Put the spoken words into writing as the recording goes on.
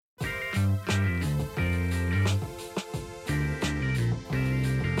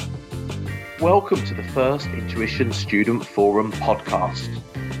Welcome to the First Intuition Student Forum podcast.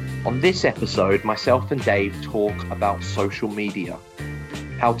 On this episode, myself and Dave talk about social media,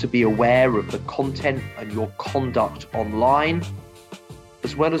 how to be aware of the content and your conduct online,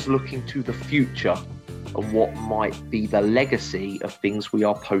 as well as looking to the future and what might be the legacy of things we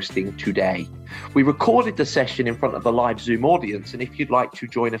are posting today. We recorded the session in front of a live Zoom audience, and if you'd like to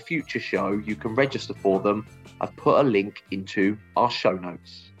join a future show, you can register for them. I've put a link into our show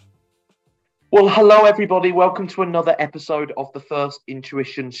notes. Well, hello, everybody. Welcome to another episode of the First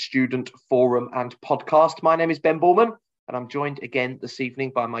Intuition Student Forum and podcast. My name is Ben Borman, and I'm joined again this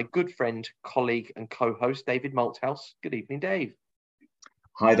evening by my good friend, colleague, and co-host, David Malthouse. Good evening, Dave.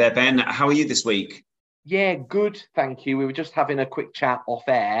 Hi there, Ben. How are you this week? Yeah, good. Thank you. We were just having a quick chat off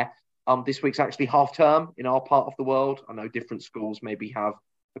air. This week's actually half term in our part of the world. I know different schools maybe have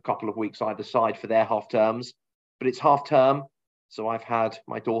a couple of weeks either side for their half terms, but it's half term. So I've had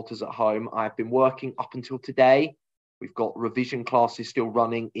my daughters at home. I've been working up until today. We've got revision classes still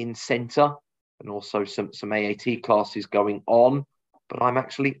running in centre and also some AAT classes going on. But I'm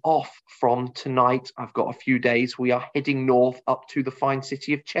actually off from tonight. I've got a few days. We are heading north up to the fine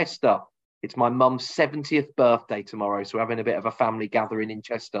city of Chester. It's my mum's 70th birthday tomorrow. So we're having a bit of a family gathering in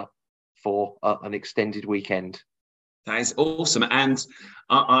Chester for an extended weekend. That is awesome. And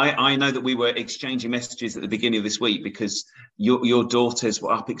I know that we were exchanging messages at the beginning of this week because your daughters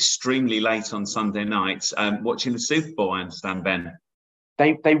were up extremely late on Sunday night watching the Super Bowl, I understand, Ben.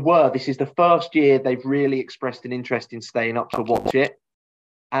 They were. This is the first year they've really expressed an interest in staying up to watch it.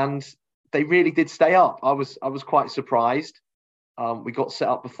 And they really did stay up. I was quite surprised. We got set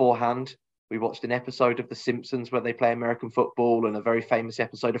up beforehand. We watched an episode of The Simpsons where they play American football and a very famous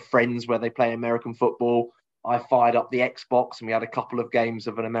episode of Friends where they play American football. I fired up the Xbox and we had a couple of games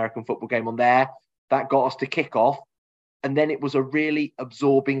of an American football game on there. That got us to kick off. And then it was a really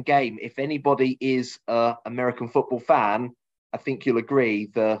absorbing game. If anybody is an American football fan, I think you'll agree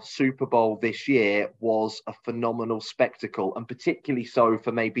the Super Bowl this year was a phenomenal spectacle, and particularly so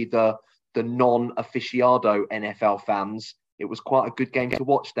for maybe the non-aficionado NFL fans. It was quite a good game to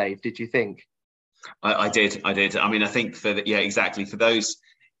watch, Dave. Did you think? I did. I mean, I think exactly. For those,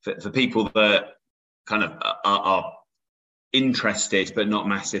 for people that kind of are interested but not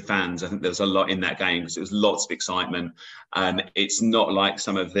massive fans, I think there was a lot in that game because it was lots of excitement. It's not like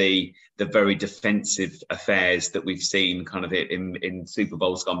some of the very defensive affairs that we've seen kind of in Super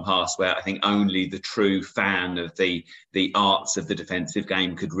Bowls gone past, where I think only the true fan of the arts of the defensive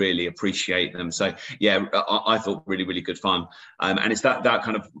game could really appreciate them. So yeah, I thought really, really good fun. And it's that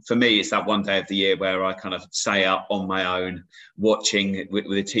kind of, for me, it's that one day of the year where I kind of stay up on my own watching with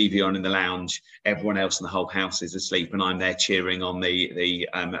the TV on in the lounge. Everyone else in the whole house is asleep and I'm there cheering on the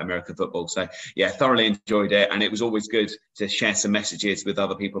American football. So yeah, thoroughly enjoyed it. And it was always good to share some messages with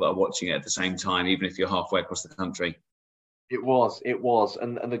other people that are watching it at the same time, even if you're halfway across the country. It was.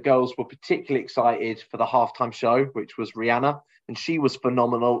 And the girls were particularly excited for the halftime show, which was Rihanna. And she was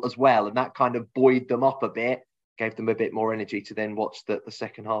phenomenal as well. And that kind of buoyed them up a bit, gave them a bit more energy to then watch the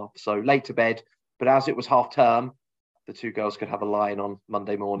second half. So late to bed. But as it was half term, the two girls could have a lie-in on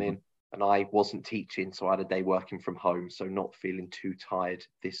Monday morning. And I wasn't teaching, so I had a day working from home. So not feeling too tired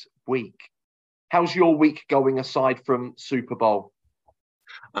this week. How's your week going aside from Super Bowl?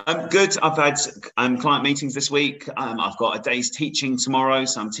 Good. I've had client meetings this week. I've got a day's teaching tomorrow.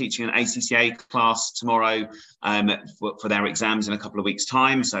 So I'm teaching an ACCA class tomorrow for their exams in a couple of weeks'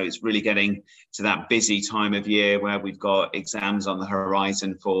 time. So it's really getting to that busy time of year where we've got exams on the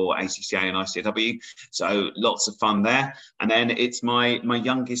horizon for ACCA and ICAW. So lots of fun there. And then it's my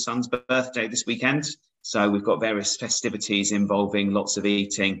youngest son's birthday this weekend. So we've got various festivities involving lots of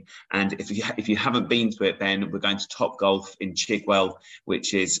eating. And if you haven't been to it, then we're going to Topgolf in Chigwell,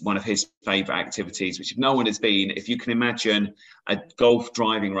 which is one of his favourite activities, which if no one has been, if you can imagine a golf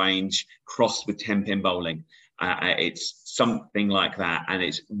driving range crossed with 10-pin bowling, it's something like that. And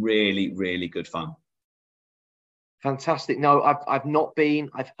it's really, really good fun. Fantastic. No, I've not been.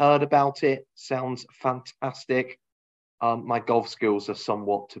 I've heard about it. Sounds fantastic. My golf skills are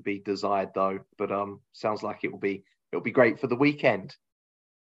somewhat to be desired, though, but sounds like it'll be great for the weekend.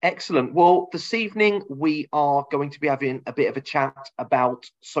 Excellent. Well, this evening we are going to be having a bit of a chat about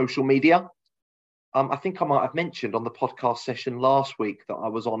social media. I think I might have mentioned on the podcast session last week that I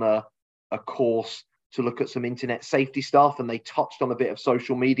was on a course to look at some internet safety stuff, and they touched on a bit of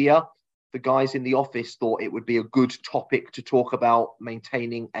social media. The guys in the office thought it would be a good topic to talk about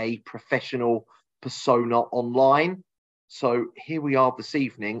maintaining a professional persona online. So here we are this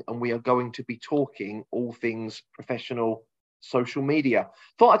evening, and we are going to be talking all things professional social media.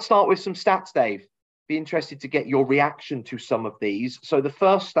 Thought I'd start with some stats, Dave, Be interested to get your reaction to some of these. So the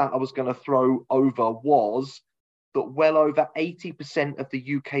first stat I was going to throw over was that well over 80% of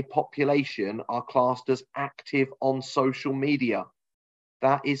the UK population are classed as active on social media.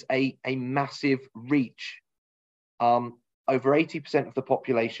 That is a massive reach. Over 80% of the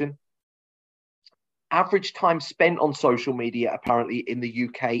population. Average time spent on social media, apparently, in the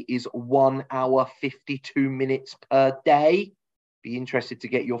UK is 1 hour, 52 minutes per day. Be interested to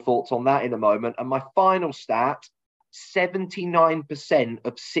get your thoughts on that in a moment. And my final stat, 79%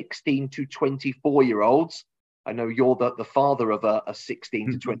 of 16 to 24-year-olds. I know you're the father of a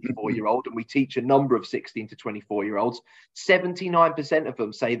 16 to 24-year-old, and we teach a number of 16 to 24-year-olds. 79% of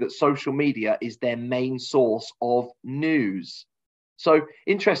them say that social media is their main source of news. So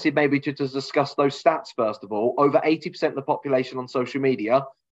interested maybe to discuss those stats first of all. Over 80% of the population on social media.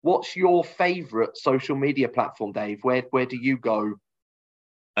 What's your favorite social media platform, Dave? Where do you go?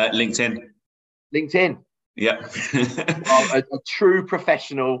 LinkedIn. LinkedIn. Yeah. a true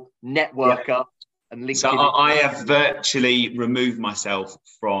professional networker. Yeah. And LinkedIn. So I have virtually removed myself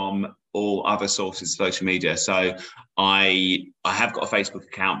from all other sources of social media. So I have got a Facebook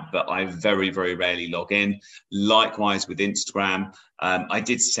account, but I very, very rarely log in. Likewise with Instagram. I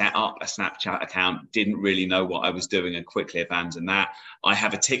did set up a Snapchat account, didn't really know what I was doing and quickly abandoned that. I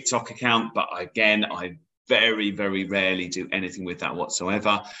have a TikTok account, but again, I very, very rarely do anything with that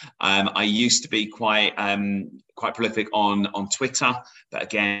whatsoever. I used to be quite prolific on Twitter, but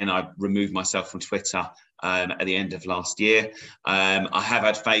again, I removed myself from Twitter at the end of last year. I have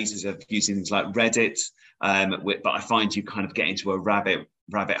had phases of using things like Reddit, but I find you kind of get into a rabbit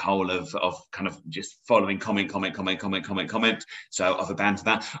hole of kind of just following comment. So I've abandoned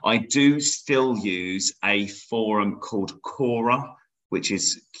that. I do still use a forum called Quora, which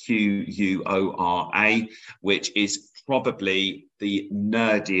is Quora, which is probably the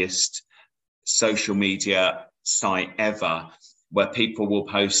nerdiest social media site ever, where people will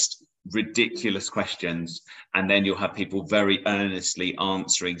post ridiculous questions and then you'll have people very earnestly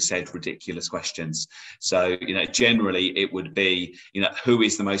answering said ridiculous questions. So, generally it would be, who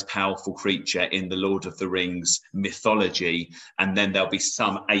is the most powerful creature in the Lord of the Rings mythology? And then there'll be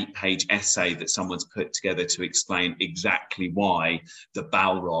some 8-page essay that someone's put together to explain exactly why the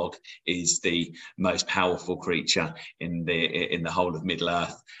Balrog is the most powerful creature in the whole of Middle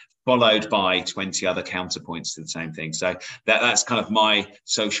Earth, followed by 20 other counterpoints to the same thing. So that's kind of my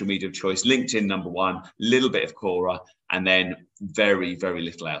social media of choice. LinkedIn, number one, little bit of Quora, and then very, very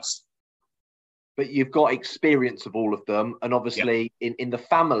little else. But you've got experience of all of them. And obviously in the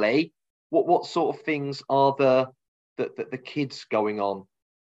family, what sort of things are the kids going on?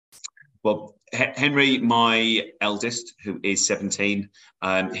 Well, Henry, my eldest, who is 17,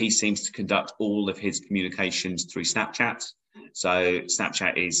 he seems to conduct all of his communications through Snapchat. So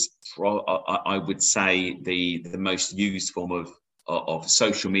Snapchat is, I would say, the most used form of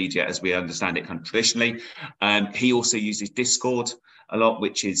social media as we understand it kind of traditionally. He also uses Discord a lot,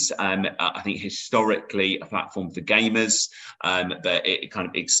 which is, I think, historically a platform for gamers, but it kind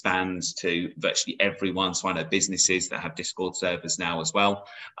of expands to virtually everyone. So I know businesses that have Discord servers now as well.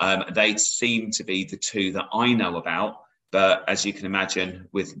 They seem to be the two that I know about. But as you can imagine,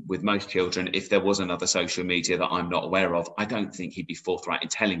 with most children, if there was another social media that I'm not aware of, I don't think he'd be forthright in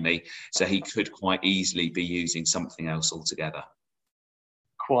telling me. So he could quite easily be using something else altogether.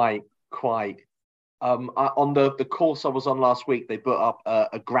 Quite. On the course I was on last week, they put up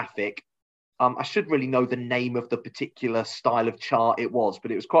a graphic. I should really know the name of the particular style of chart it was,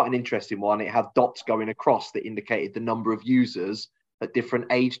 but it was quite an interesting one. It had dots going across that indicated the number of users at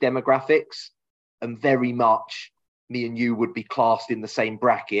different age demographics, and very much me and you would be classed in the same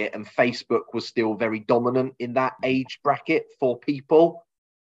bracket, and Facebook was still very dominant in that age bracket for people.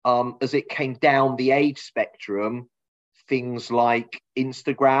 As it came down the age spectrum, things like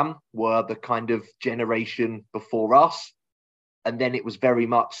Instagram were the kind of generation before us, and then it was very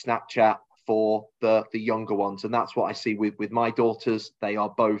much Snapchat for the younger ones. And that's what I see with my daughters. They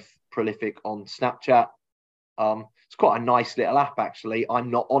are both prolific on Snapchat. It's quite a nice little app, actually. I'm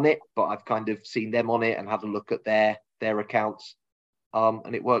not on it, but I've kind of seen them on it and had a look at their accounts.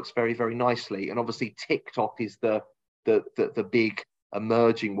 And it works very, very nicely. And obviously TikTok is the big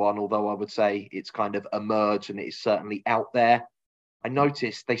emerging one, although I would say it's kind of emerged and it is certainly out there. I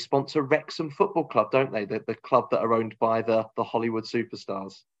noticed they sponsor Wrexham Football Club, don't they? The club that are owned by the Hollywood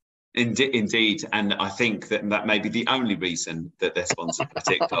superstars. Indeed, and I think that may be the only reason that they're sponsored by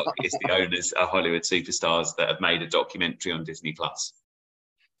TikTok is the owners are Hollywood superstars that have made a documentary on Disney Plus.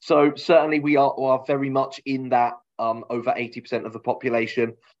 So certainly we are very much in that over 80% of the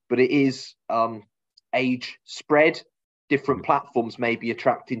population, but it is age spread. different platforms may be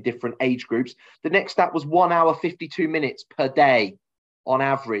attracting different age groups. The next stat was 1 hour, 52 minutes per day on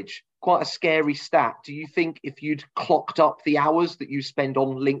average. Quite a scary stat. Do you think if you'd clocked up the hours that you spend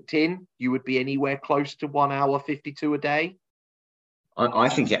on LinkedIn, you would be anywhere close to 1 hour, 52 a day? I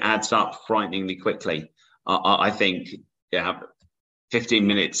think it adds up frighteningly quickly. I think 15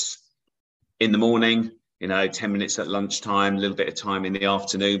 minutes in the morning, 10 minutes at lunchtime, a little bit of time in the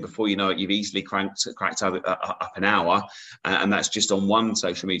afternoon. Before you know it, you've easily cracked up an hour, and that's just on one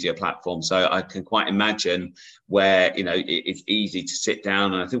social media platform. So I can quite imagine where it's easy to sit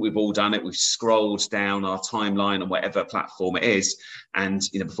down, and I think we've all done it. We've scrolled down our timeline on whatever platform it is, and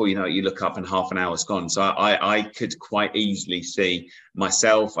before you know it, you look up and half an hour's gone. So I could quite easily see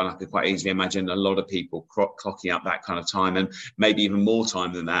myself, and I could quite easily imagine a lot of people clocking up that kind of time, and maybe even more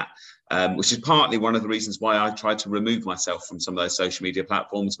time than that. Which is partly one of the reasons why I tried to remove myself from some of those social media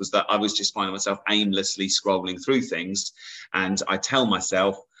platforms, was that I was just finding myself aimlessly scrolling through things. And I tell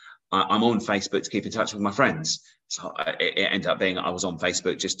myself I'm on Facebook to keep in touch with my friends. So it ended up being I was on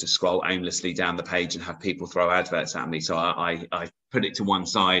Facebook just to scroll aimlessly down the page and have people throw adverts at me. So I put it to one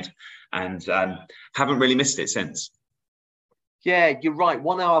side and haven't really missed it since. Yeah, you're right.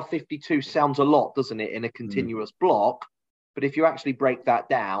 1 hour 52 sounds a lot, doesn't it, in a continuous block? But if you actually break that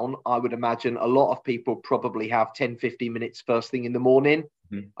down, I would imagine a lot of people probably have 10, 15 minutes first thing in the morning.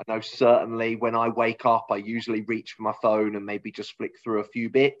 I know certainly when I wake up, I usually reach for my phone and maybe just flick through a few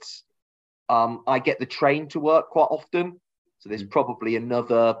bits. I get the train to work quite often. So there's probably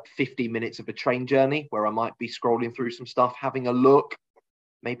another 50 minutes of a train journey where I might be scrolling through some stuff, having a look,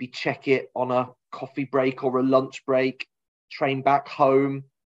 maybe check it on a coffee break or a lunch break, train back home,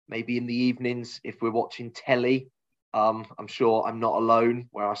 maybe in the evenings if we're watching telly. I'm sure I'm not alone,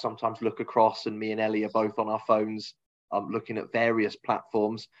 where I sometimes look across and me and Ellie are both on our phones looking at various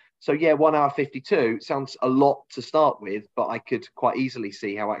platforms. So yeah, 1 hour 52 sounds a lot to start with, but I could quite easily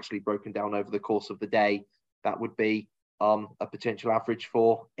see how actually broken down over the course of the day, that would be a potential average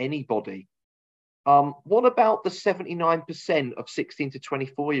for anybody. What about the 79% of 16 to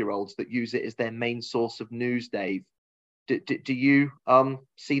 24-year-olds that use it as their main source of news, Dave? Do you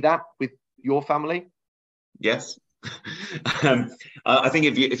see that with your family? Yes. I think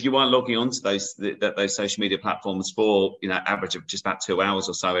if you are logging onto those social media platforms for average of just about 2 hours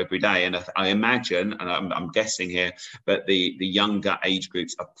or so every day, and I imagine, and I'm guessing here, but the younger age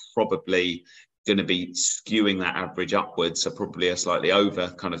groups are probably going to be skewing that average upwards, so probably a slightly over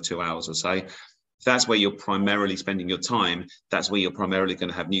kind of 2 hours or so. If that's where you're primarily spending your time, that's where you're primarily going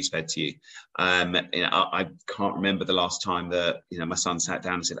to have news fed to you. I can't remember the last time that my son sat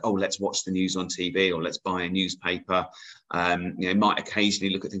down and said, "Oh, let's watch the news on TV," or "Let's buy a newspaper." Might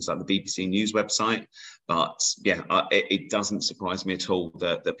occasionally look at things like the BBC News website, but yeah, it doesn't surprise me at all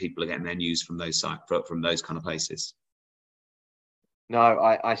that people are getting their news from those kind of places. No,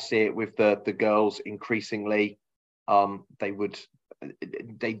 I see it with the girls increasingly.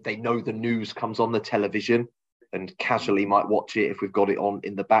 They know the news comes on the television and casually might watch it if we've got it on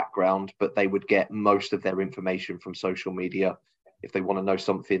in the background, but they would get most of their information from social media. If they want to know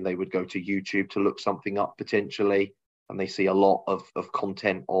something, they would go to YouTube to look something up potentially, and they see a lot of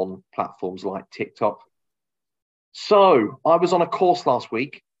content on platforms like TikTok. So I was on a course last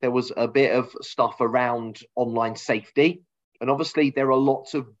week. There was a bit of stuff around online safety. And obviously there are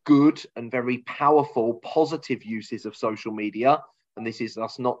lots of good and very powerful positive uses of social media. And this is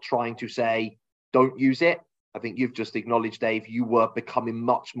us not trying to say, don't use it. I think you've just acknowledged, Dave, you were becoming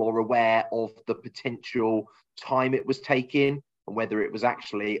much more aware of the potential time it was taking and whether it was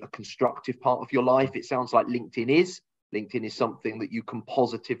actually a constructive part of your life. It sounds like LinkedIn is. LinkedIn is something that you can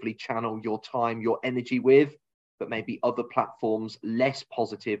positively channel your time, your energy with, but maybe other platforms less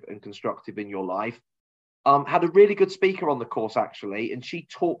positive and constructive in your life. Had a really good speaker on the course, actually, and she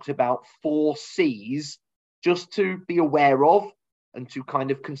talked about 4 C's just to be aware of and to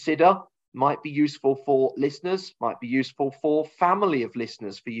kind of consider. Might be useful for listeners, might be useful for family of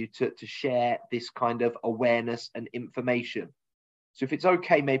listeners for you to share this kind of awareness and information. So if it's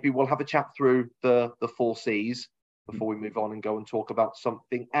okay, maybe we'll have a chat through the 4 C's before we move on and go and talk about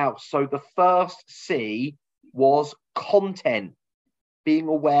something else. So the first C was content. Being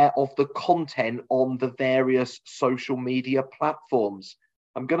aware of the content on the various social media platforms.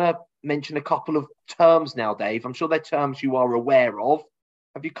 I'm going to mention a couple of terms now, Dave. I'm sure they're terms you are aware of.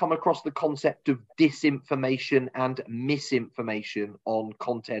 Have you come across the concept of disinformation and misinformation on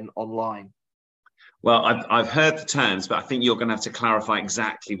content online? Well, I've heard the terms, but I think you're going to have to clarify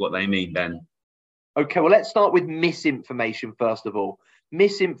exactly what they mean, Ben. Okay, well, let's start with misinformation first of all.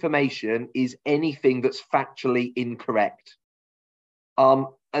 Misinformation is anything that's factually incorrect.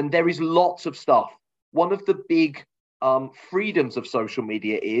 And there is lots of stuff. One of the big freedoms of social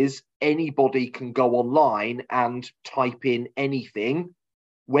media is anybody can go online and type in anything,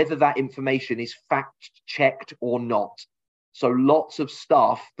 whether that information is fact checked or not. So lots of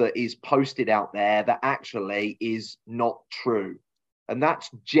stuff that is posted out there that actually is not true. And that's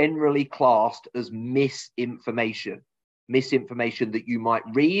generally classed as misinformation. Misinformation that you might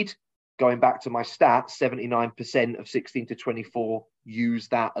read. Going back to my stats, 79% of 16 to 24 use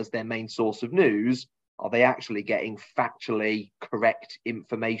that as their main source of news. Are they actually getting factually correct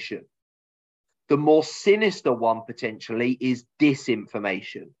information? The more sinister one potentially is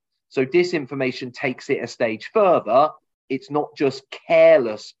disinformation. So disinformation takes it a stage further. It's not just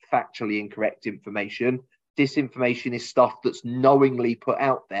careless, factually incorrect information. Disinformation is stuff that's knowingly put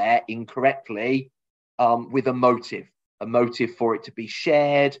out there incorrectly, with a motive for it to be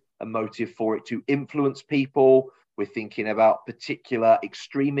shared, a motive for it to influence people. We're thinking about particular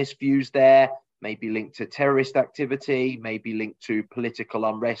extremist views there, maybe linked to terrorist activity, maybe linked to political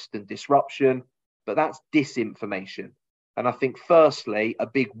unrest and disruption, but that's disinformation. And I think, firstly, a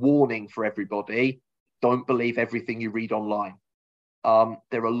big warning for everybody: don't believe everything you read online.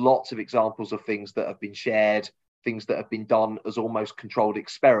 There are lots of examples of things that have been shared, things that have been done as almost controlled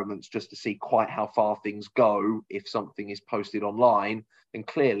experiments just to see quite how far things go if something is posted online. And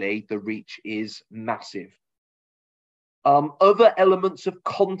clearly the reach is massive. Other elements of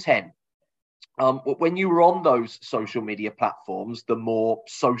content. When you were on those social media platforms, the more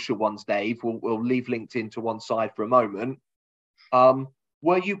social ones, Dave, we'll leave LinkedIn to one side for a moment.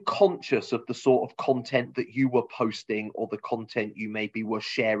 Were you conscious of the sort of content that you were posting or the content you maybe were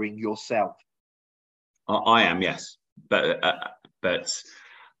sharing yourself? I am, yes, but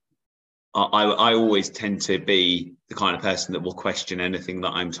I always tend to be the kind of person that will question anything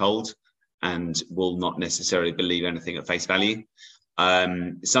that I'm told and will not necessarily believe anything at face value.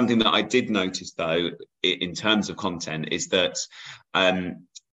 Something that I did notice, though, in terms of content, is that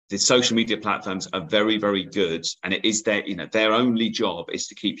the social media platforms are very, very good, and it is their only job is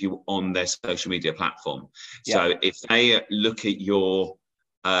to keep you on their social media platform. Yeah. So if they look at your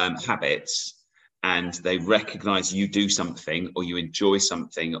habits and they recognize you do something, or you enjoy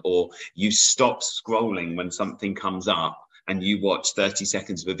something, or you stop scrolling when something comes up and you watch 30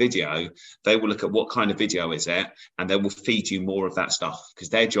 seconds of a video, they will look at what kind of video is it, and they will feed you more of that stuff, because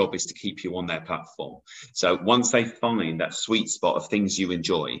their job is to keep you on their platform. So once they find that sweet spot of things you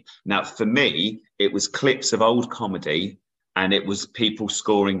enjoy. Now, for me, it was clips of old comedy, and it was people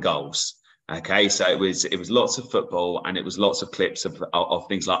scoring goals. Okay, so it was lots of football, and it was lots of clips of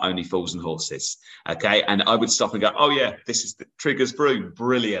things like Only Fools and Horses. Okay, and I would stop and go, oh yeah, this is the Triggers Broom,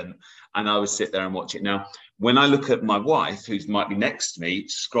 brilliant. And I would sit there and watch it. Now, when I look at my wife, who might be next to me,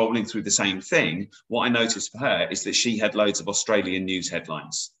 scrolling through the same thing, what I noticed for her is that she had loads of Australian news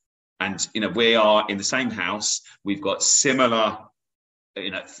headlines. And, we are in the same house. We've got similar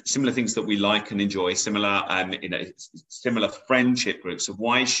things that we like and enjoy, similar friendship groups. So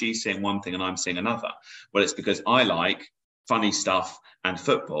why is she seeing one thing and I'm seeing another? Well, it's because I like funny stuff and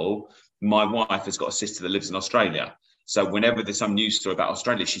football. My wife has got a sister that lives in Australia. So whenever there's some news story about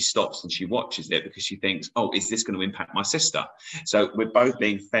Australia, she stops and she watches it because she thinks, oh, is this going to impact my sister? So we're both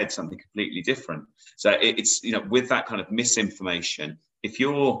being fed something completely different. So it's, with that kind of misinformation,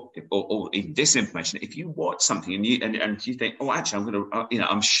 or even disinformation, if you watch something and you think, oh, actually, I'm going to,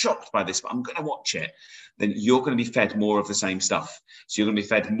 I'm shocked by this, but I'm going to watch it, then you're going to be fed more of the same stuff. So you're going to be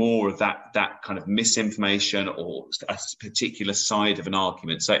fed more of that kind of misinformation or a particular side of an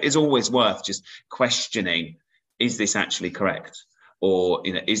argument. So it's always worth just questioning, is this actually correct? Or,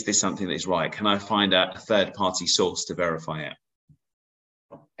 is this something that is right? Can I find a third-party source to verify it?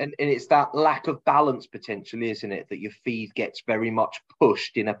 And it's that lack of balance potentially, isn't it, that your feed gets very much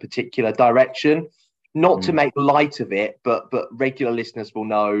pushed in a particular direction. Not to make light of it, but regular listeners will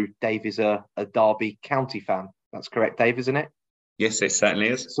know Dave is a Derby County fan. That's correct, Dave, isn't it? Yes, it certainly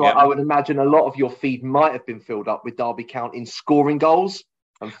is. So yeah. I would imagine a lot of your feed might have been filled up with Derby County scoring goals.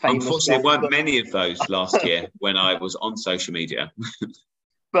 Unfortunately, there weren't many of those last year when I was on social media.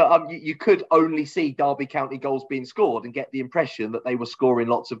 But you could only see Derby County goals being scored and get the impression that they were scoring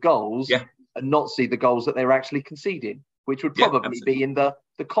lots of goals, and not see the goals that they were actually conceding, which would probably be in the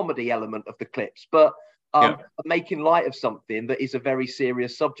comedy element of the clips. But making light of something that is a very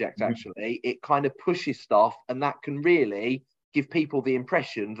serious subject, actually, it kind of pushes stuff, and that can really give people the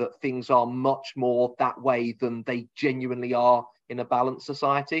impression that things are much more that way than they genuinely are in a balanced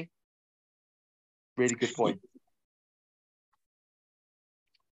society. Really good point.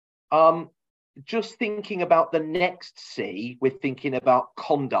 Just thinking about the next C, we're thinking about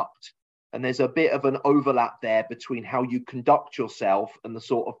conduct. And there's a bit of an overlap there between how you conduct yourself and the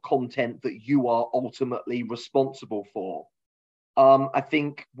sort of content that you are ultimately responsible for. I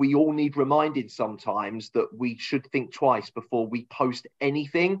think we all need reminding sometimes that we should think twice before we post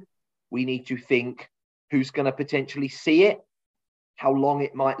anything. We need to think who's going to potentially see it, how long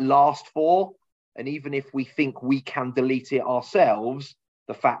it might last for. And even if we think we can delete it ourselves,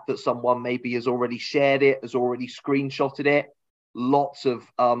 the fact that someone maybe has already shared it, has already screenshotted it. Lots of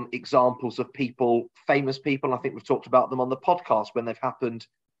examples of people, famous people, I think we've talked about them on the podcast when they've happened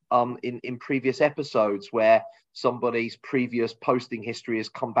in previous episodes, where somebody's previous posting history has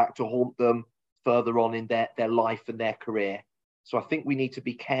come back to haunt them further on in their life and their career. So I think we need to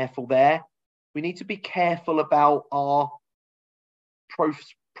be careful there. We need to be careful about our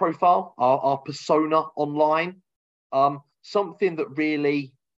profile, our persona online. Something that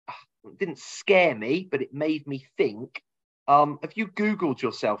really didn't scare me, but it made me think. Have you Googled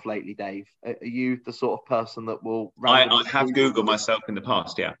yourself lately, Dave? Are you the sort of person that will... I have Googled myself in the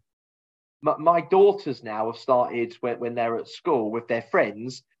past, yeah. My daughters now have started, when they're at school with their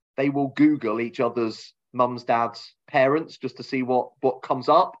friends, they will Google each other's mums, dads, parents, just to see what comes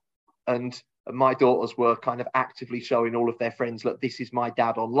up. And my daughters were kind of actively showing all of their friends, look, this is my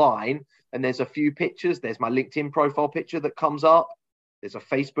dad online. And there's a few pictures. There's my LinkedIn profile picture that comes up. There's a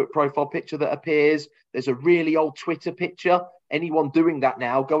Facebook profile picture that appears. There's a really old Twitter picture. Anyone doing that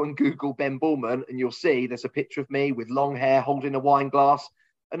now, go and Google Ben Bullman and you'll see there's a picture of me with long hair holding a wine glass.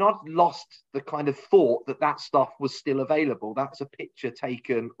 And I'd lost the kind of thought that stuff was still available. That's a picture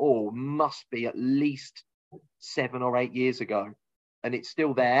taken, must be at least 7 or 8 years ago. And it's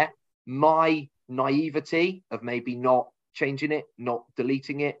still there. My naivety of maybe not changing it, not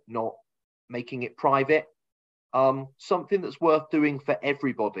deleting it, not making it private, something that's worth doing for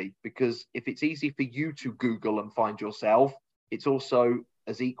everybody, because if it's easy for you to Google and find yourself, it's also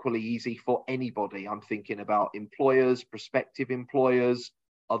as equally easy for anybody. I'm thinking about employers, prospective employers,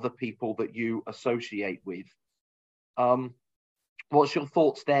 other people that you associate with. What's your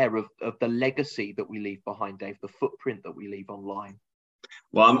thoughts there of the legacy that we leave behind, Dave, the footprint that we leave online?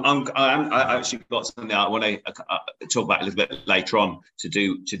 Well, I actually got something I want to talk about a little bit later on to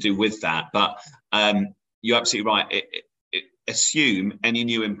do with that. But you're absolutely right. Assume any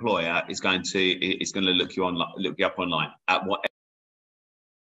new employer is going to look you up online at what.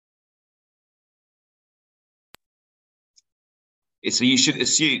 So you should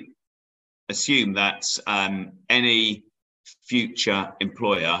assume that any future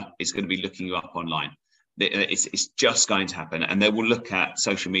employer is going to be looking you up online. It's just going to happen, and they will look at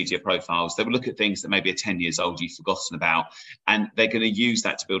social media profiles. They will look at things that maybe are 10 years old you've forgotten about, and they're going to use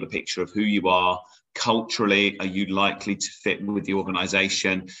that to build a picture of who you are. Culturally, are you likely to fit with the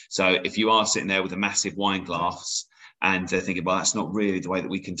organization? So if you are sitting there with a massive wine glass and they're thinking, well, that's not really the way that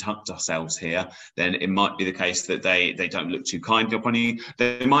we conduct ourselves here, then it might be the case that they don't look too kindly upon you.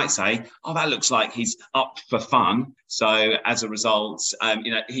 They might say, oh, that looks like he's up for fun. So as a result,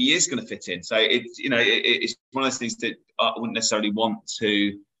 he is going to fit in. So it's one of those things that I wouldn't necessarily want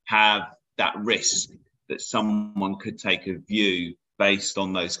to have that risk that someone could take a view based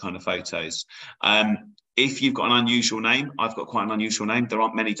on those kind of photos. If you've got an unusual name, I've got quite an unusual name. There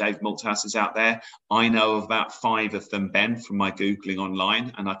aren't many Dave Malthouses out there. I know of about 5 of them, Ben, from my Googling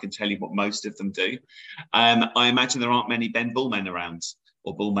online, and I can tell you what most of them do. I imagine there aren't many Ben Bullmen around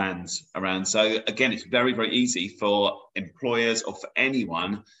or Bullmans around. So again, it's very, very easy for employers or for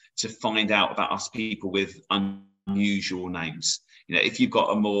anyone to find out about us people with unusual names. If you've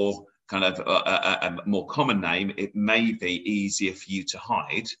got a more kind of a more common name, it may be easier for you to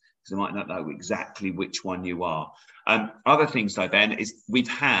hide, because they might not know exactly which one you are. Other things though, Ben, is we've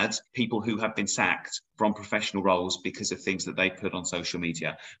had people who have been sacked from professional roles because of things that they put on social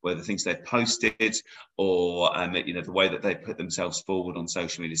media, whether things they've posted or the way that they put themselves forward on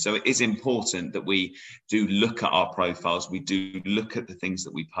social media. So it is important that we do look at our profiles, we do look at the things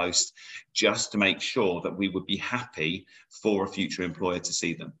that we post, just to make sure that we would be happy for a future employer to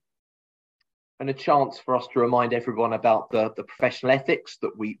see them. And a chance for us to remind everyone about the professional ethics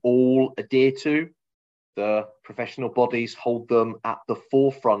that we all adhere to. The professional bodies hold them at the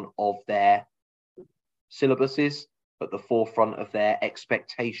forefront of their syllabuses, at the forefront of their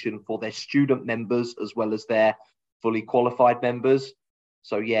expectation for their student members as well as their fully qualified members.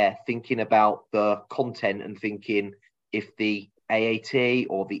 So yeah, thinking about the content and thinking, if the AAT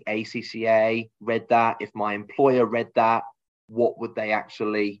or the ACCA read that, if my employer read that, what would they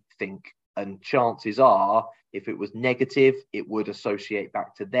actually think? And chances are, if it was negative, it would associate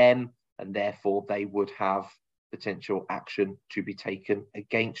back to them, and therefore they would have potential action to be taken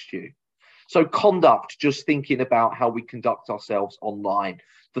against you. So conduct, just thinking about how we conduct ourselves online.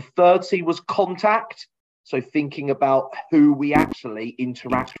 The third C was contact. So thinking about who we actually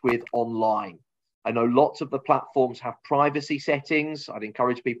interact with online. I know lots of the platforms have privacy settings. I'd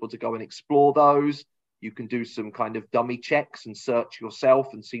encourage people to go and explore those. You can do some kind of dummy checks and search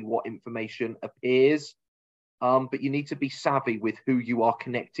yourself and see what information appears. But you need to be savvy with who you are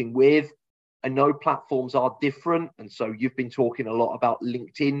connecting with. I know platforms are different. And so you've been talking a lot about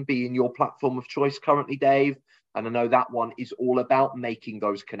LinkedIn being your platform of choice currently, Dave. And I know that one is all about making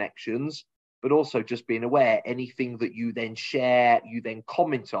those connections, but also just being aware anything that you then share, you then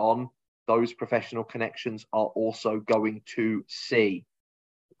comment on, those professional connections are also going to see.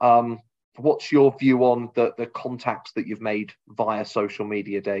 What's your view on the contacts that you've made via social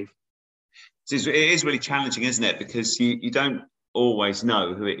media, Dave? It is really challenging, isn't it? Because you don't always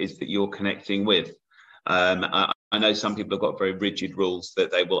know who it is that you're connecting with. I know some people have got very rigid rules that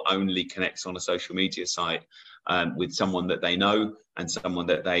they will only connect on a social media site with someone that they know and someone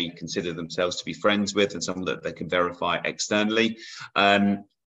that they consider themselves to be friends with and someone that they can verify externally.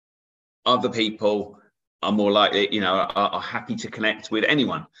 Other people are more likely, are happy to connect with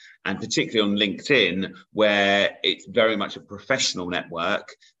anyone. And particularly on LinkedIn, where it's very much a professional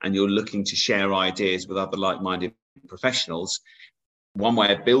network and you're looking to share ideas with other like-minded professionals, one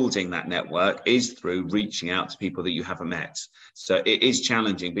way of building that network is through reaching out to people that you haven't met. So it is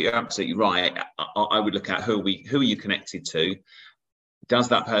challenging, but you're absolutely right. I would look at who are you connected to? Does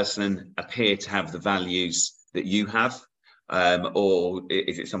that person appear to have the values that you have? Or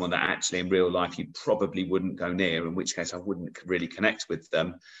is it someone that actually in real life you probably wouldn't go near, in which case I wouldn't really connect with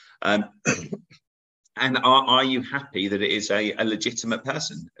them? And are you happy that it is a legitimate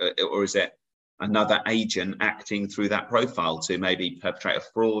person, or is it another agent acting through that profile to maybe perpetrate a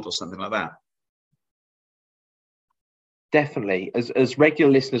fraud or something like that? Definitely. As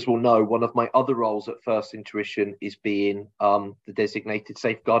regular listeners will know, one of my other roles at First Intuition is being the designated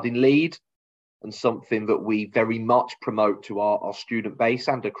safeguarding lead, and something that we very much promote to our student base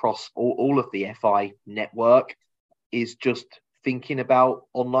and across all of the FI network is just thinking about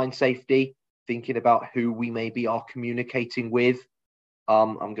online safety, thinking about who we maybe are communicating with.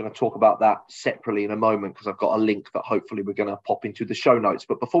 I'm going to talk about that separately in a moment because I've got a link that hopefully we're going to pop into the show notes.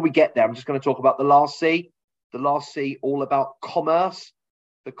 But before we get there, I'm just going to talk about the last C. The last C, all about commerce,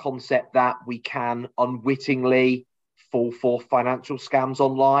 the concept that we can unwittingly fall for financial scams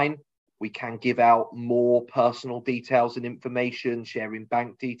online. We can give out more personal details and information, sharing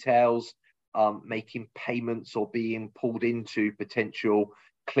bank details, making payments or being pulled into potential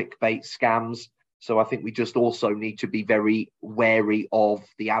clickbait scams. So I think we just also need to be very wary of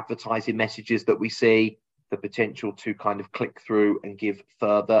the advertising messages that we see, the potential to kind of click through and give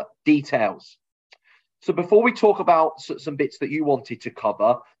further details. So before we talk about some bits that you wanted to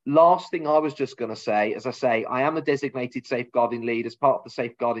cover, last thing I was just going to say, as I say, I am a designated safeguarding lead. As part of the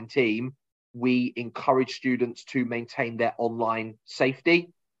safeguarding team, we encourage students to maintain their online safety.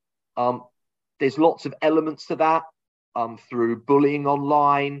 There's lots of elements to that through bullying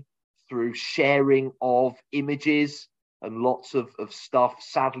online, through sharing of images, and lots of stuff,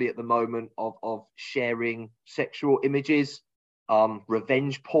 sadly, at the moment, of sharing sexual images,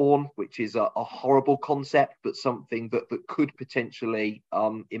 revenge porn, which is a horrible concept, but something that could potentially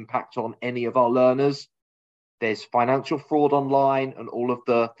impact on any of our learners. There's financial fraud online and all of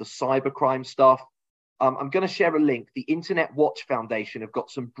the cybercrime stuff. I'm going to share a link. The Internet Watch Foundation have got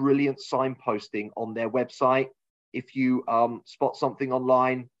some brilliant signposting on their website. If you spot something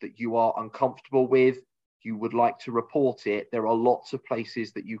online that you are uncomfortable with, you would like to report it, there are lots of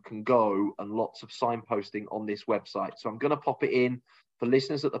places that you can go and lots of signposting on this website. So I'm going to pop it in for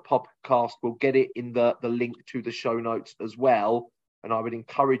listeners at the podcast. We'll get it in the link to the show notes as well. And I would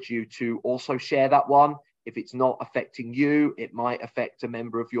encourage you to also share that one. If it's not affecting you, it might affect a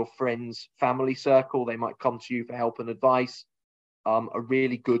member of your friend's family circle. They might come to you for help and advice. A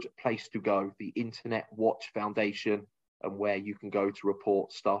really good place to go, the Internet Watch Foundation, and where you can go to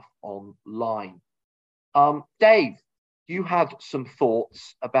report stuff online. Dave, you had some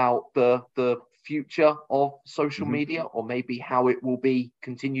thoughts about the future of social media, or maybe how it will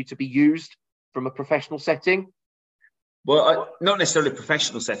continue to be used from a professional setting? Well, not necessarily a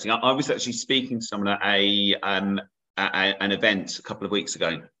professional setting. I was actually speaking to someone at an event a couple of weeks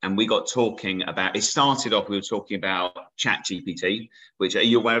ago, and we got talking about, it started off, we were talking about ChatGPT, which, are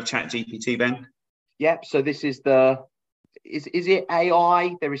you aware of ChatGPT, Ben? Yep. So this is is it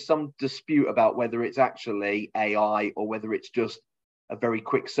AI? There is some dispute about whether it's actually AI or whether it's just a very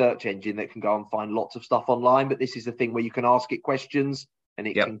quick search engine that can go and find lots of stuff online. But this is the thing where you can ask it questions and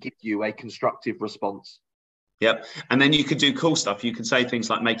it can give you a constructive response. Yep. And then you can do cool stuff. You can say things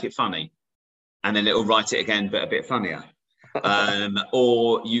like, make it funny. and then it'll write it again, but a bit funnier.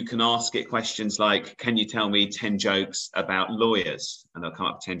 Or you can ask it questions like, can you tell me 10 jokes about lawyers? And they'll come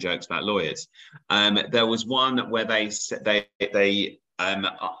up with 10 jokes about lawyers. There was one where they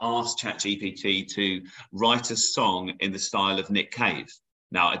asked ChatGPT to write a song in the style of Nick Cave.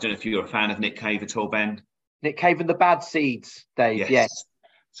 Now, I don't know if you're a fan of Nick Cave at all, Ben. Nick Cave and the Bad Seeds, Dave. Yes.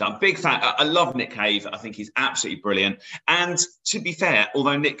 So I'm a big fan. I love Nick Cave. I think he's absolutely brilliant. And to be fair,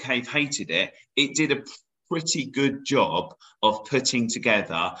 although Nick Cave hated it, it did a pretty good job of putting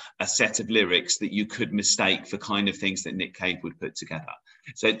together a set of lyrics that you could mistake for kind of things that Nick Cave would put together.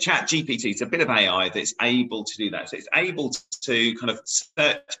 So ChatGPT is a bit of AI that's able to do that. So it's able to kind of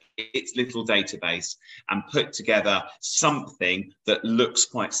search its little database and put together something that looks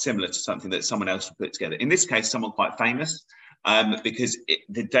quite similar to something that someone else would put together. In this case, someone quite famous. Because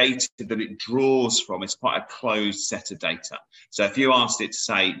the data that it draws from is quite a closed set of data. So if you asked it to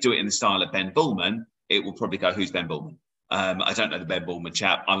say, do it in the style of Ben Bullman, it will probably go, who's Ben Bullman? I don't know the Ben Bullman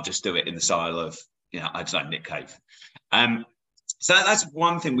chap. I'll just do it in the style of, I don't know, Nick Cave. So that's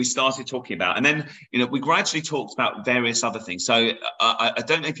one thing we started talking about. And then, we gradually talked about various other things. So I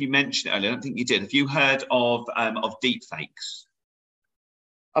don't know if you mentioned it earlier. I don't think you did. Have you heard of deep fakes?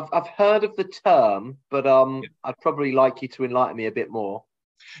 I've heard of the term, but I'd probably like you to enlighten me a bit more.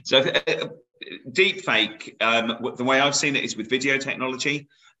 So deep fake, the way I've seen it is with video technology,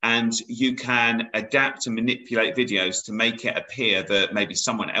 and you can adapt and manipulate videos to make it appear that maybe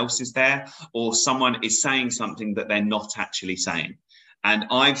someone else is there or someone is saying something that they're not actually saying. And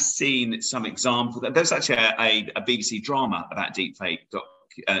I've seen some examples. There's actually a BBC drama about deepfake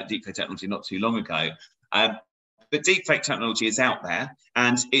technology not too long ago. But deepfake technology is out there,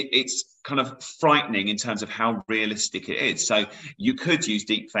 and it's kind of frightening in terms of how realistic it is. So you could use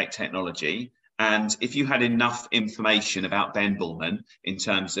deepfake technology, and if you had enough information about Ben Bullman in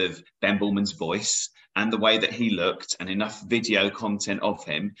terms of Ben Bullman's voice and the way that he looked and enough video content of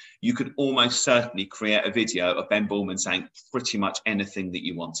him, you could almost certainly create a video of Ben Bullman saying pretty much anything that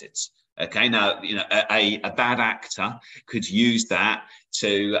you wanted. Okay, now, a bad actor could use that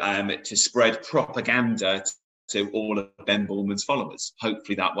to spread propaganda to all of Ben Bullman's followers.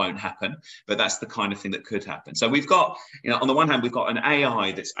 Hopefully that won't happen, but that's the kind of thing that could happen. So we've got, on the one hand, we've got an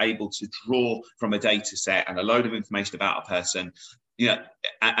AI that's able to draw from a data set and a load of information about a person,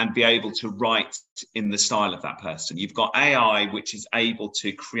 and be able to write in the style of that person. You've got AI, which is able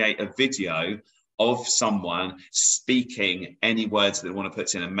to create a video of someone speaking any words that they want to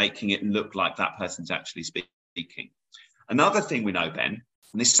put in and making it look like that person's actually speaking. Another thing we know, Ben,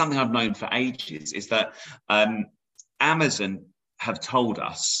 and this is something I've known for ages, is that Amazon have told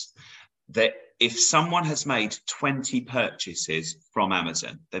us that if someone has made 20 purchases from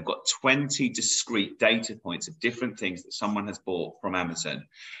Amazon, they've got 20 discrete data points of different things that someone has bought from Amazon,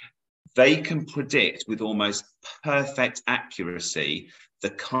 they can predict with almost perfect accuracy the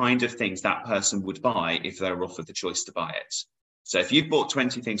kind of things that person would buy if they were offered the choice to buy it. So if you've bought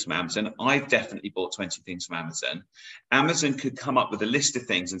 20 things from Amazon, I've definitely bought 20 things from Amazon. Amazon could come up with a list of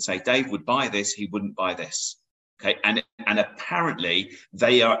things and say, Dave would buy this, he wouldn't buy this. Okay, and apparently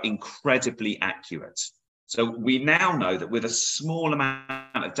they are incredibly accurate. So we now know that with a small amount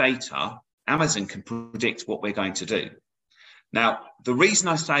of data, Amazon can predict what we're going to do. Now, the reason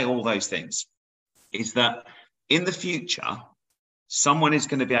I say all those things is that in the future, someone is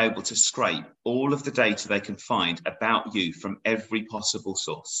going to be able to scrape all of the data they can find about you from every possible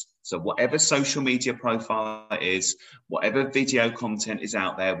source. So whatever social media profile it is, whatever video content is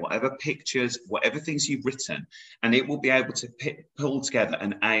out there, whatever pictures, whatever things you've written, and it will be able to pull together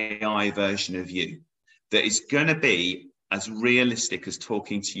an AI version of you that is going to be as realistic as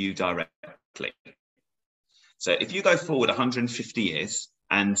talking to you directly. So if you go forward 150 years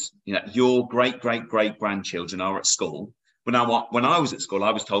and your great-great-great-grandchildren are at school, when I was at school, I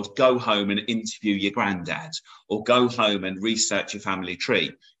was told, go home and interview your granddad or go home and research your family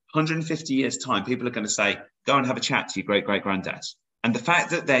tree. 150 years' time, people are going to say, go and have a chat to your great-great-granddad. And the fact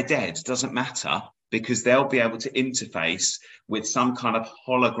that they're dead doesn't matter because they'll be able to interface with some kind of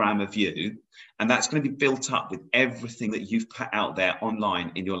hologram of you. And that's going to be built up with everything that you've put out there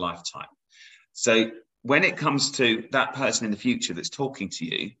online in your lifetime. So when it comes to that person in the future that's talking to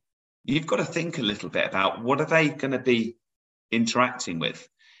you, you've got to think a little bit about what are they going to be interacting with.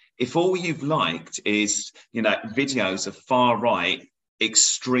 If all you've liked is, videos of far right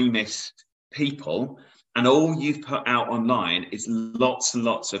extremist people, and all you've put out online is lots and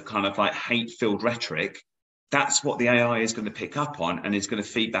lots of kind of like hate-filled rhetoric, that's what the AI is going to pick up on and is going to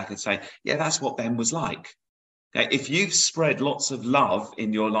feed back and say, yeah, that's what Ben was like. Okay? If you've spread lots of love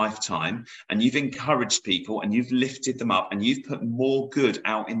in your lifetime and you've encouraged people and you've lifted them up and you've put more good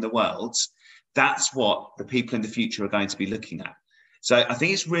out in the world, That's what the people in the future are going to be looking at. So I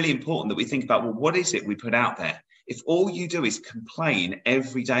think it's really important that we think about, well, what is it we put out there? If all you do is complain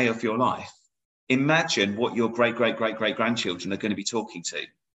every day of your life, imagine what your great-great-great-great-grandchildren are going to be talking to.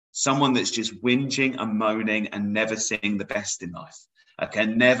 Someone that's just whinging and moaning and never seeing the best in life, okay,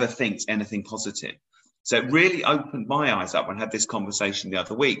 never thinks anything positive. So it really opened my eyes up when I had this conversation the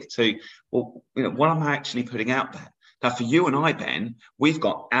other week to, well, you know, what am I actually putting out there? Now, for you and I, Ben, we've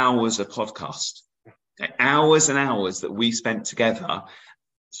got hours of podcast, okay, hours and hours that we spent together.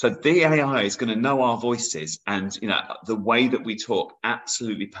 So the AI is going to know our voices and, you know, the way that we talk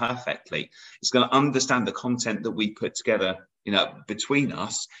absolutely perfectly. It's going to understand the content that we put together, you know, between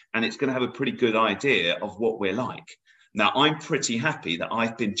us, and it's going to have a pretty good idea of what we're like. Now, I'm pretty happy that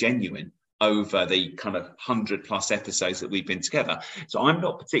I've been genuine over the kind of 100+ episodes that we've been together. So I'm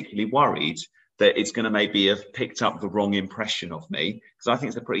not particularly worried that it's going to maybe have picked up the wrong impression of me, because I think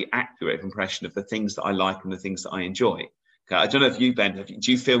it's a pretty accurate impression of the things that I like and the things that I enjoy. Okay, I don't know if you, Ben,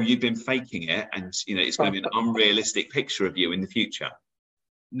 do you feel you've been faking it and, you know, it's going to be an unrealistic picture of you in the future?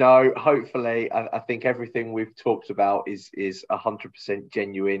 No, hopefully, I think everything we've talked about is 100%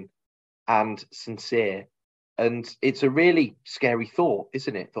 genuine and sincere. And it's a really scary thought,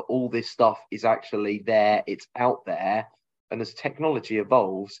 isn't it? That all this stuff is actually there, it's out there. And as technology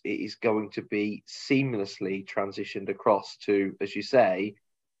evolves, it is going to be seamlessly transitioned across to, as you say,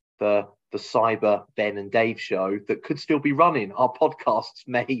 the cyber Ben and Dave show that could still be running. Our podcasts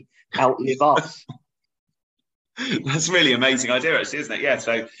may outlive us. That's a really amazing idea, actually, isn't it? Yeah.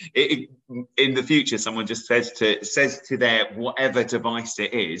 So in the future, someone just says to their whatever device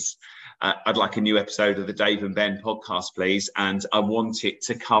it is, I'd like a new episode of the Dave and Ben podcast, please. And I want it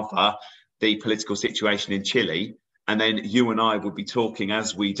to cover the political situation in Chile. And then you and I will be talking,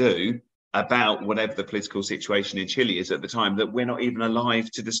 as we do, about whatever the political situation in Chile is at the time, that we're not even alive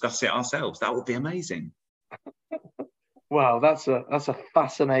to discuss it ourselves. That would be amazing. Wow, that's a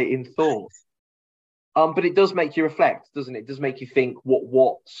fascinating thought. But it does make you reflect, doesn't it? It does make you think,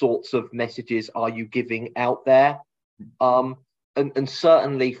 what sorts of messages are you giving out there? And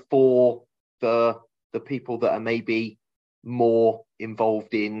certainly for the people that are maybe more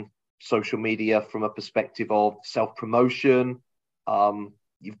involved in social media from a perspective of self-promotion,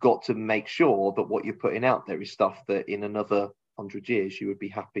 you've got to make sure that what you're putting out there is stuff that in another 100 years you would be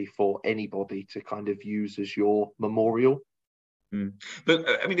happy for anybody to kind of use as your memorial. But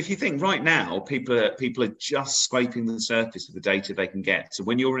I mean, if you think right now, people are just scraping the surface of the data they can get. So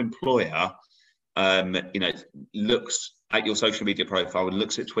when your employer, you know, looks at your social media profile and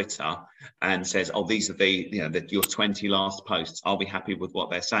looks at Twitter and says, "Oh, these are your 20 last posts. I'll be happy with what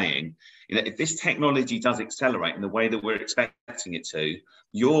they're saying." You know, if this technology does accelerate in the way that we're expecting it to,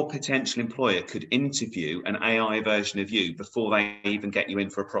 your potential employer could interview an AI version of you before they even get you in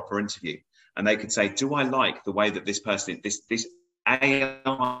for a proper interview, and they could say, "Do I like the way that this person, this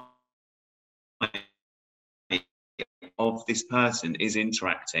AI of this person is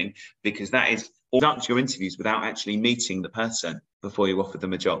interacting?" Because that is conduct your interviews without actually meeting the person before you offer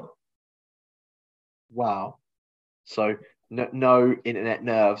them a job. Wow. So no internet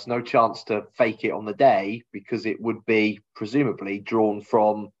nerves, no chance to fake it on the day, because it would be presumably drawn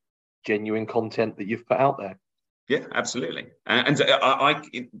from genuine content that you've put out there. Yeah, absolutely. And I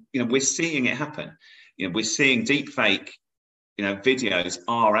you know, we're seeing it happen. You know, we're seeing deep fake, you know, videos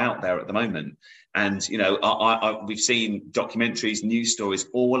are out there at the moment. And, you know, we've seen documentaries, news stories,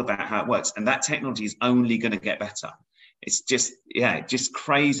 all about how it works. And that technology is only going to get better. It's just, yeah, just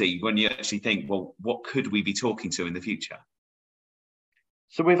crazy when you actually think, well, what could we be talking to in the future?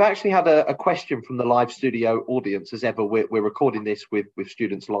 So we've actually had a question from the live studio audience. As ever, we're recording this with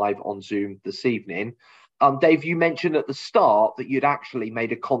students live on Zoom this evening. Dave, you mentioned at the start that you'd actually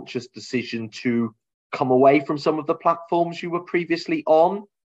made a conscious decision to come away from some of the platforms you were previously on.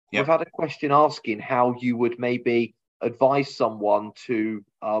 Yep. We've had a question asking how you would maybe advise someone to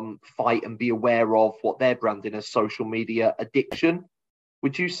fight and be aware of what they're branding as social media addiction.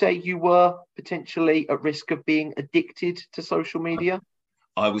 Would you say you were potentially at risk of being addicted to social media?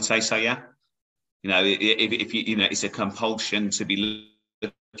 I would say so, yeah. You know, if you know, it's a compulsion to be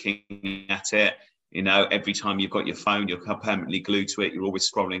looking at it. You know, every time you've got your phone, you're permanently glued to it. You're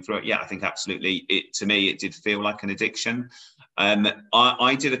always scrolling through it. Yeah, I think absolutely. To me, it did feel like an addiction.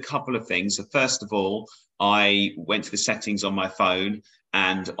 I did a couple of things. So first of all, I went to the settings on my phone,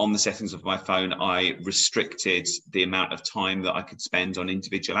 and on the settings of my phone, I restricted the amount of time that I could spend on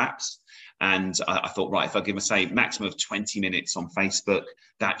individual apps. And I thought, right, if I give a say maximum of 20 minutes on Facebook,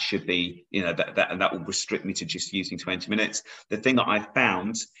 that should be, you know, that will restrict me to just using 20 minutes. The thing that I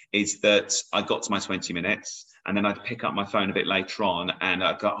found is that I got to my 20 minutes and then I'd pick up my phone a bit later on and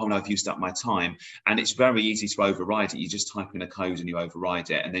I'd go, oh no, I've used up my time. And it's very easy to override it. You just type in a code and you override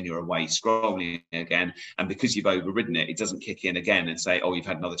it, and then you're away scrolling again. And because you've overridden it, it doesn't kick in again and say, oh, you've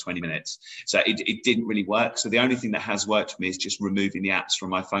had another 20 minutes. So it didn't really work. So the only thing that has worked for me is just removing the apps from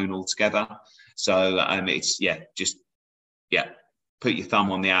my phone altogether. So it's, put your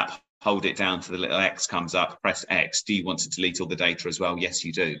thumb on the app, hold it down to the little X comes up, press X. Do you want to delete all the data as well? Yes,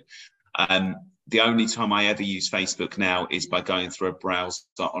 you do. The only time I ever use Facebook now is by going through a browser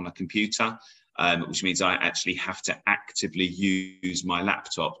on a computer, which means I actually have to actively use my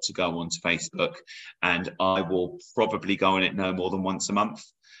laptop to go onto Facebook, and I will probably go on it no more than once a month.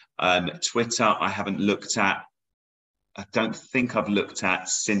 Twitter, I haven't looked at. I don't think I've looked at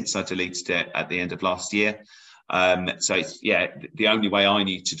since I deleted it at the end of last year. So it's, the only way I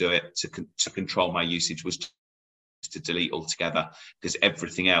need to do it to control my usage was to delete altogether, because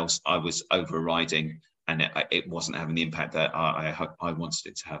everything else I was overriding and it wasn't having the impact that I wanted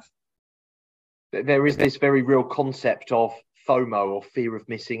it to have. There is this very real concept of FOMO, or fear of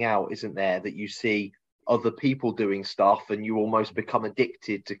missing out, isn't there? That you see other people doing stuff and you almost become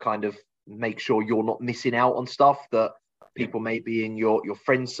addicted to kind of make sure you're not missing out on stuff that people maybe in your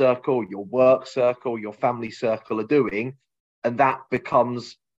friend circle, your work circle, your family circle are doing. And that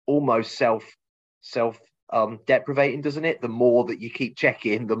becomes almost self deprivating, doesn't it? The more that you keep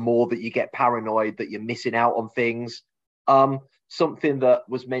checking, the more that you get paranoid that you're missing out on things. Something that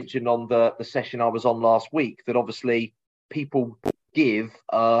was mentioned on the session I was on last week, that obviously people give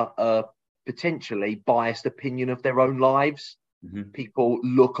a potentially biased opinion of their own lives. Mm-hmm. People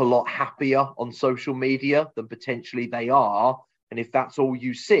look a lot happier on social media than potentially they are. And if that's all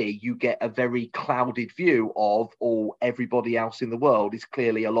you see, you get a very clouded view of, everybody else in the world is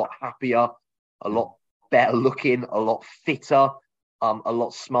clearly a lot happier, a lot better looking, a lot fitter, a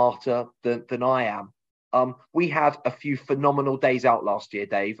lot smarter than I am. We had a few phenomenal days out last year,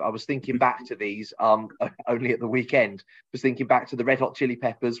 Dave. I was thinking back to these only at the weekend. I was thinking back to the Red Hot Chili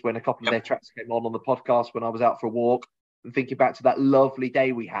Peppers when a couple of their tracks came on the podcast when I was out for a walk, and thinking back to that lovely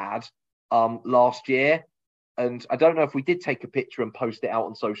day we had last year. And I don't know if we did take a picture and post it out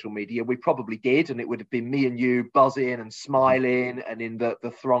on social media. We probably did, and it would have been me and you buzzing and smiling and in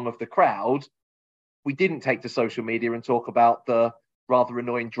the throng of the crowd. We didn't take to social media and talk about the rather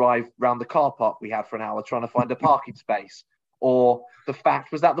annoying drive round the car park we had for an hour trying to find a parking space, or the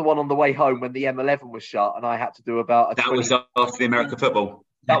fact, was that the one on the way home when the M11 was shut and I had to do about that 20... was after the American football.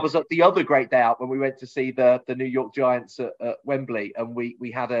 That was the other great day out when we went to see the New York Giants at Wembley, and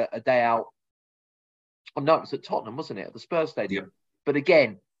we had a day out. Oh no, it was at Tottenham, wasn't it, at the Spurs Stadium? Yep. But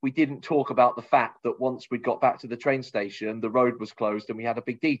again, we didn't talk about the fact that once we got back to the train station, the road was closed and we had a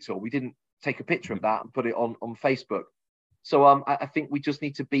big detour. We didn't take a picture of that and put it on Facebook. So I think we just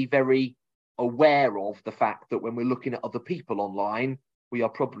need to be very aware of the fact that when we're looking at other people online, we are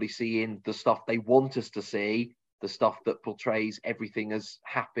probably seeing the stuff they want us to see, the stuff that portrays everything as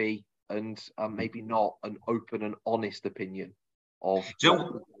happy and maybe not an open and honest opinion of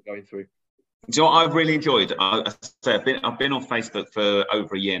what we're going through. So I've really enjoyed. I've been on Facebook for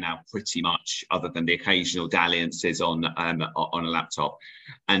over a year now, pretty much, other than the occasional dalliances on a laptop,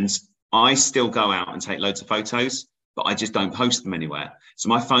 and I still go out and take loads of photos, but I just don't post them anywhere. So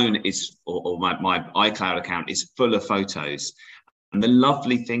my phone is, or my iCloud account is full of photos, and the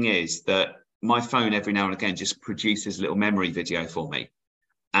lovely thing is that my phone every now and again just produces a little memory video for me,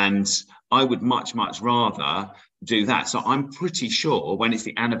 and I would much rather do that. So I'm pretty sure when it's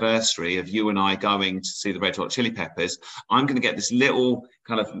the anniversary of you and I going to see the Red Hot Chili Peppers, I'm going to get this little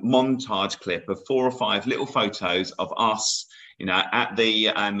kind of montage clip of 4 or 5 little photos of us, you know, at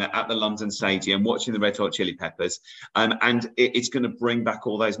the London Stadium watching the Red Hot Chili Peppers, and it's going to bring back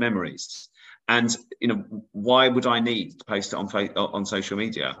all those memories. And you know, why would I need to post it on social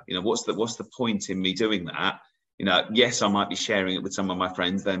media? You know, what's the point in me doing that? You know, yes, I might be sharing it with some of my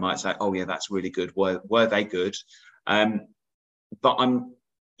friends. They might say, "Oh, yeah, that's really good. Were they good?" But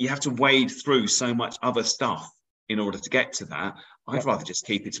you have to wade through so much other stuff in order to get to that. I'd rather just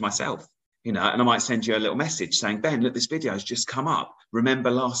keep it to myself, you know. And I might send you a little message saying, "Ben, look, this video has just come up.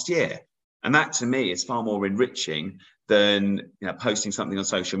 Remember last year?" And that to me is far more enriching than, you know, posting something on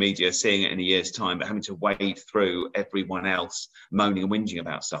social media, seeing it in a year's time, but having to wade through everyone else moaning and whinging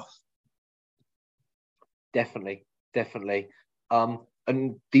about stuff. Definitely.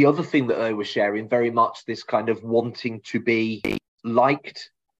 And the other thing that they were sharing, very much this kind of wanting to be liked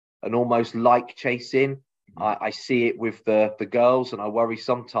and almost like chasing. I see it with the girls, and I worry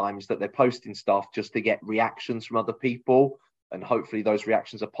sometimes that they're posting stuff just to get reactions from other people, and hopefully those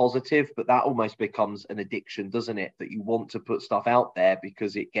reactions are positive. But that almost becomes an addiction, doesn't it? That you want to put stuff out there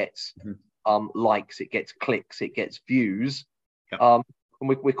because it gets likes, it gets clicks, it gets views. And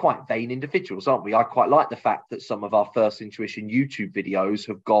we're quite vain individuals, aren't we? I quite like the fact that some of our First Intuition YouTube videos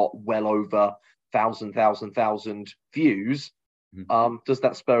have got well over 1,000 views. Does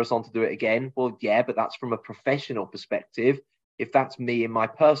that spur us on to do it again? Well, yeah, but that's from a professional perspective. If that's me in my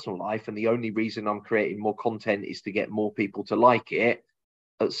personal life, and the only reason I'm creating more content is to get more people to like it,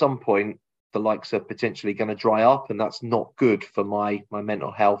 at some point the likes are potentially going to dry up, and that's not good for my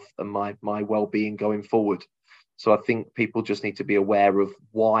mental health and my well-being going forward. So I think people just need to be aware of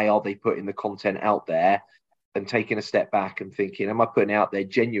why are they putting the content out there, and taking a step back and thinking, am I putting it out there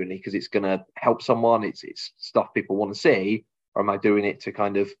genuinely because it's going to help someone, it's stuff people want to see, or am I doing it to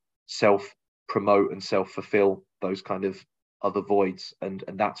kind of self-promote and self-fulfill those kind of other voids? And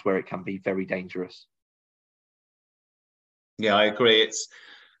that's where it can be very dangerous. Yeah, I agree. It's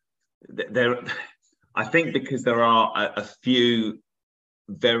there. I think because there are a few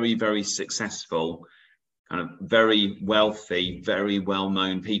very, very successful, kind of very wealthy, very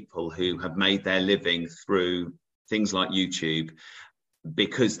well-known people who have made their living through things like YouTube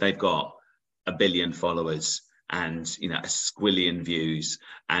because they've got 1 billion followers and, you know, a squillion views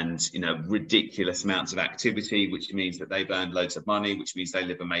and, you know, ridiculous amounts of activity, which means that they've earned loads of money, which means they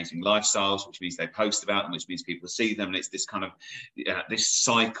live amazing lifestyles, which means they post about them, which means people see them. And it's this kind of, this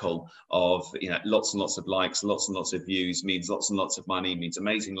cycle of, you know, lots and lots of likes, lots and lots of views means lots and lots of money, means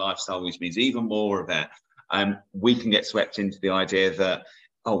amazing lifestyle, which means even more of it. We can get swept into the idea that,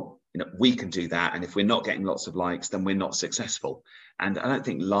 oh, you know, we can do that. And if we're not getting lots of likes, then we're not successful. And I don't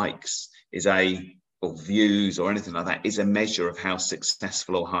think likes or views or anything like that is a measure of how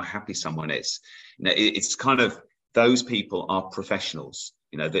successful or how happy someone is. You know, it's kind of, those people are professionals.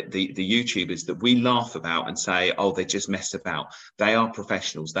 You know, the YouTubers that we laugh about and say, oh, they just mess about. They are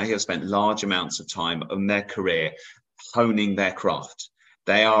professionals. They have spent large amounts of time on their career honing their craft.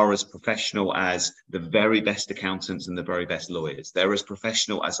 They are as professional as the very best accountants and the very best lawyers. They're as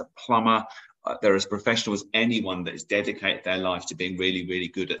professional as a plumber. They're as professional as anyone that has dedicated their life to being really, really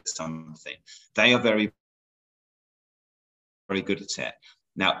good at something. They are very, very good at it.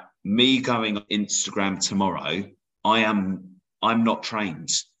 Now, me going on Instagram tomorrow, I'm not trained.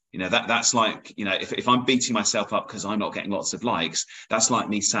 You know, that's like, you know, if I'm beating myself up because I'm not getting lots of likes, that's like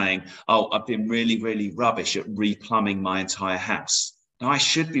me saying, oh, I've been really, really rubbish at replumbing my entire house. Now, I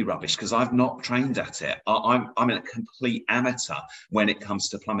should be rubbish because I've not trained at it. I'm a complete amateur when it comes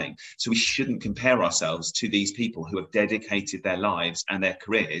to plumbing. So we shouldn't compare ourselves to these people who have dedicated their lives and their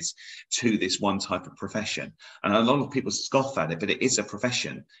careers to this one type of profession. And a lot of people scoff at it, but it is a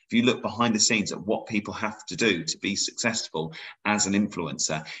profession. If you look behind the scenes at what people have to do to be successful as an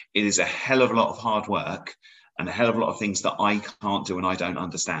influencer, it is a hell of a lot of hard work and a hell of a lot of things that I can't do and I don't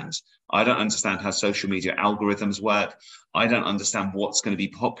understand. I don't understand how social media algorithms work. I don't understand what's going to be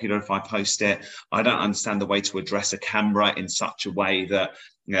popular if I post it. I don't understand the way to address a camera in such a way that,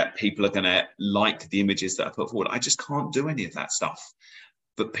 you know, people are going to like the images that I put forward. I just can't do any of that stuff.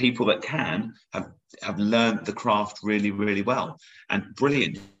 But people that can have learned the craft really, really well. And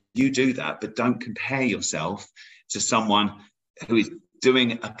brilliant, you do that, but don't compare yourself to someone who is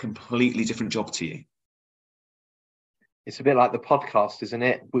doing a completely different job to you. It's a bit like the podcast, isn't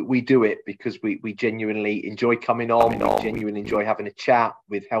it? We do it because we genuinely enjoy coming on. We genuinely enjoy having a chat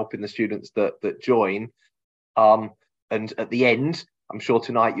with helping the students that join. And at the end, I'm sure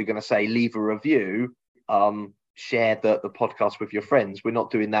tonight you're going to say, leave a review, share the podcast with your friends. We're not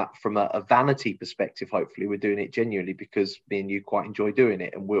doing that from a vanity perspective. Hopefully we're doing it genuinely because me and you quite enjoy doing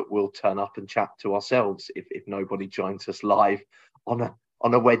it. And we'll turn up and chat to ourselves if nobody joins us live on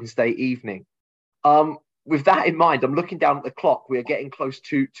a Wednesday evening. With that in mind, I'm looking down at the clock. We are getting close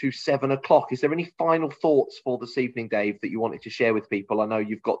to 7 o'clock. Is there any final thoughts for this evening, Dave, that you wanted to share with people? I know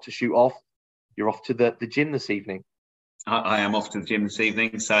you've got to shoot off. You're off to the gym this evening. I am off to the gym this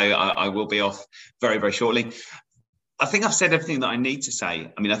evening, so I will be off very, very shortly. I think I've said everything that I need to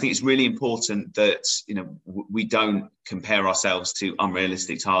say. I mean, I think it's really important that, you know, we don't compare ourselves to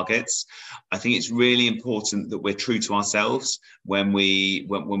unrealistic targets. I think it's really important that we're true to ourselves when we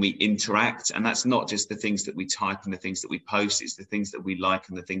interact. And that's not just the things that we type and the things that we post, it's the things that we like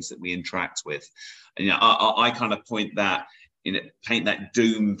and the things that we interact with. And, you know, I kind of paint that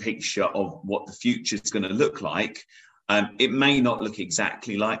doom picture of what the future is going to look like. It may not look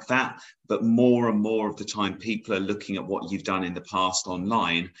exactly like that, but more and more of the time, people are looking at what you've done in the past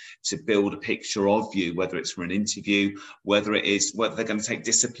online to build a picture of you, whether it's for an interview, whether they're going to take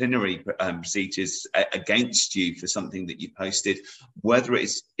disciplinary procedures against you for something that you posted, whether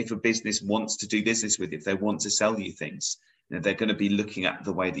it's if a business wants to do business with you, if they want to sell you things. They're going to be looking at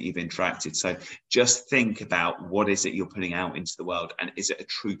the way that you've interacted. So just think about what is it you're putting out into the world, and is it a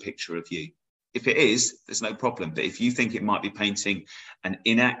true picture of you? If it is, there's no problem. But if you think it might be painting an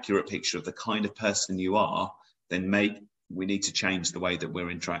inaccurate picture of the kind of person you are, then we need to change the way that we're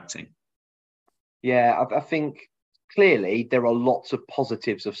interacting. Yeah, I think clearly there are lots of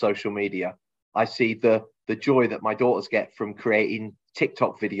positives of social media. I see the joy that my daughters get from creating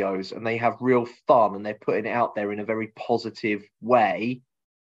TikTok videos, and they have real fun and they're putting it out there in a very positive way.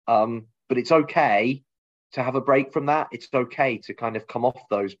 But it's okay to have a break from that. It's okay to kind of come off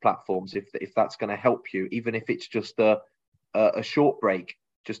those platforms if that's going to help you, even if it's just a short break,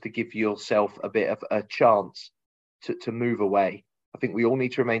 just to give yourself a bit of a chance to move away. I think we all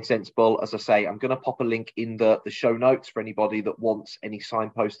need to remain sensible. As I say, I'm going to pop a link in the show notes for anybody that wants any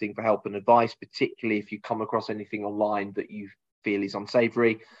signposting for help and advice, particularly if you come across anything online that you feel is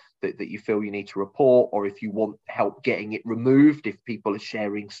unsavory, that you feel you need to report, or if you want help getting it removed, if people are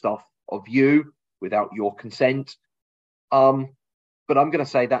sharing stuff of you without your consent. But I'm going to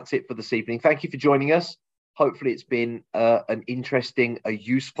say that's it for this evening. Thank you for joining us. Hopefully it's been an interesting, a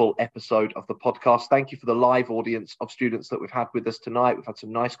useful episode of the podcast. Thank you for the live audience of students that we've had with us tonight. We've had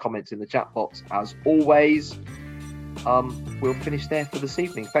some nice comments in the chat box as always. We'll finish there for this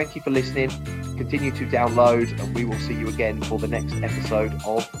evening. Thank you for listening. Continue to download, and we will see you again for the next episode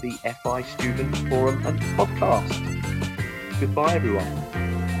of the FI Student Forum and Podcast. Goodbye,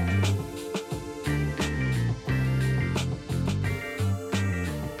 everyone.